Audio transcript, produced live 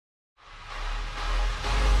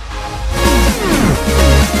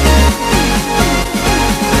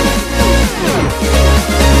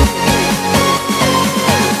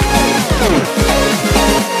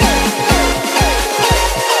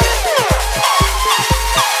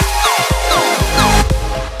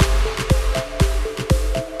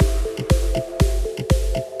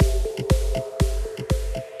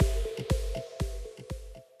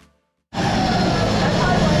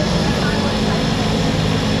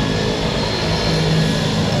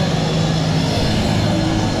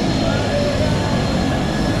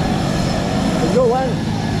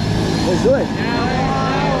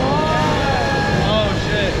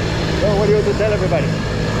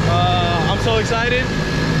excited.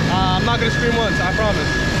 I'm not gonna scream once, I promise.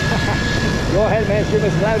 Go ahead, man. Scream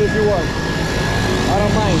as loud as you want. I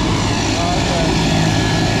don't mind. Okay.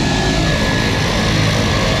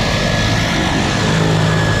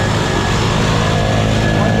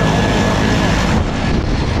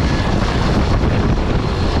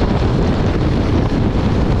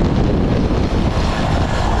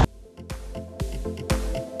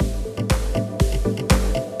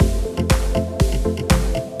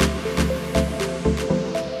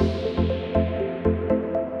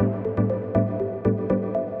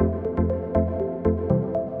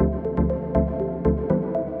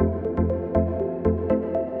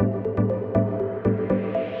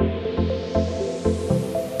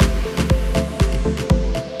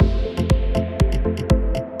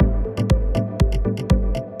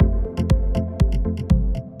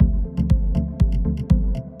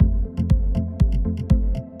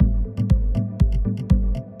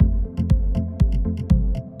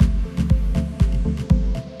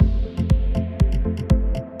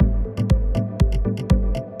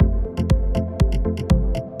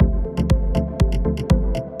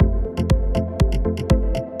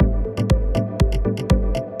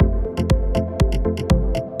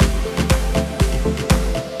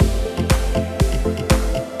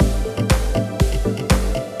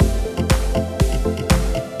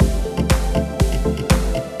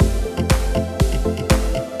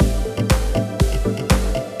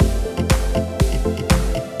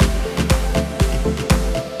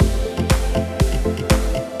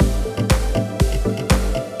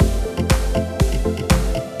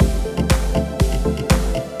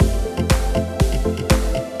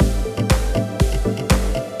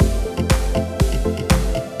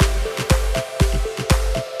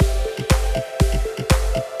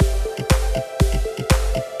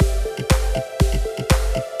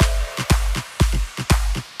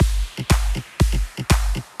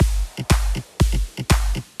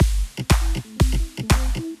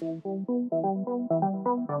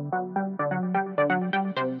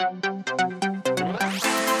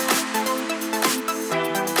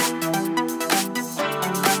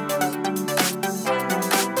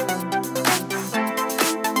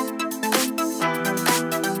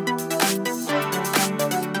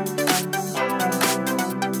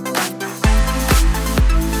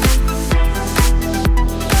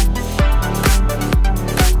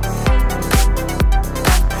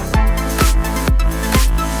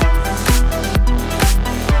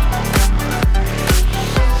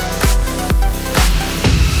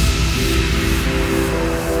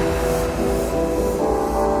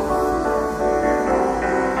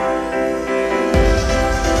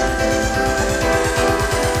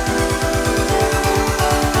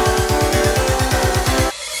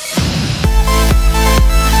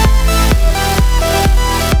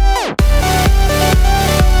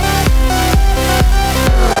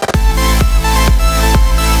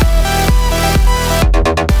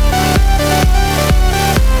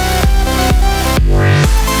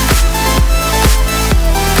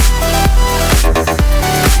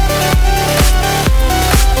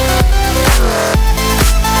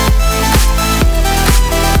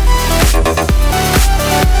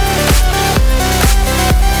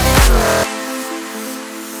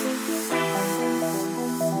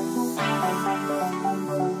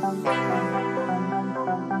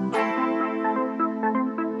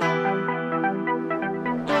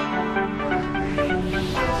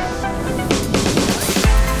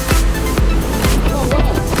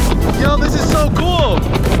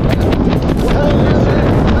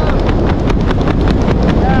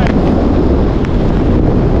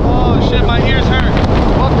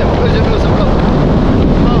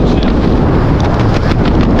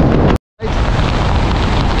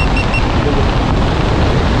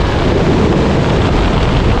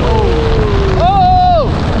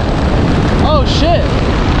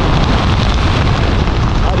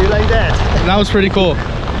 That was pretty cool.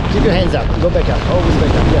 Keep your hands up. Go back up. Always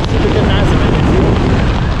back up. Yes. If you can answer it.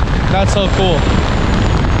 That's so cool.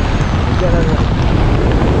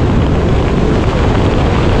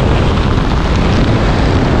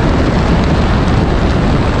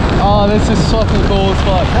 Oh, this is fucking cool as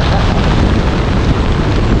fuck.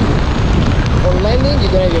 For landing,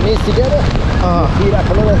 you're gonna have your knees together. Feet up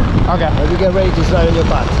a little. Okay. And you get ready to slide on your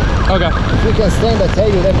butt. Okay. If you can stand, I tell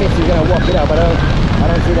you, that means you're gonna walk it out. But I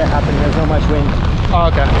don't see that happening. There's not much wind. Oh,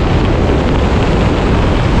 okay.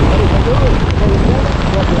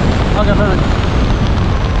 Okay, perfect.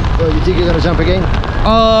 So you think you're gonna jump again?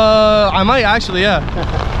 I might actually, yeah.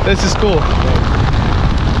 This is cool.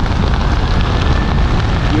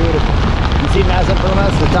 Beautiful. You see NASA from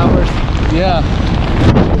us, the towers? Yeah.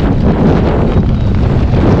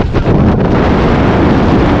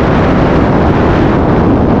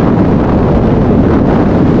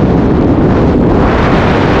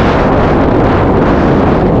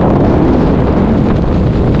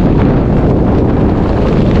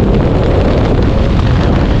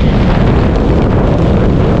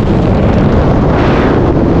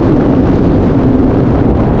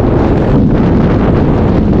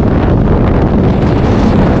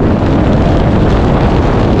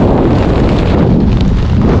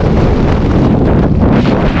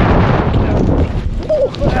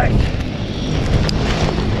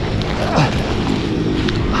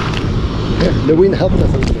 The wind helped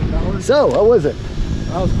us a little bit. So, how was it?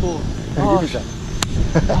 That was cool. Give me some.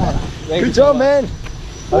 Good job, man.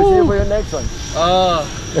 I'll see you for your next one.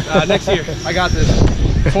 Next year. I got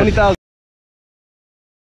this. 20,000.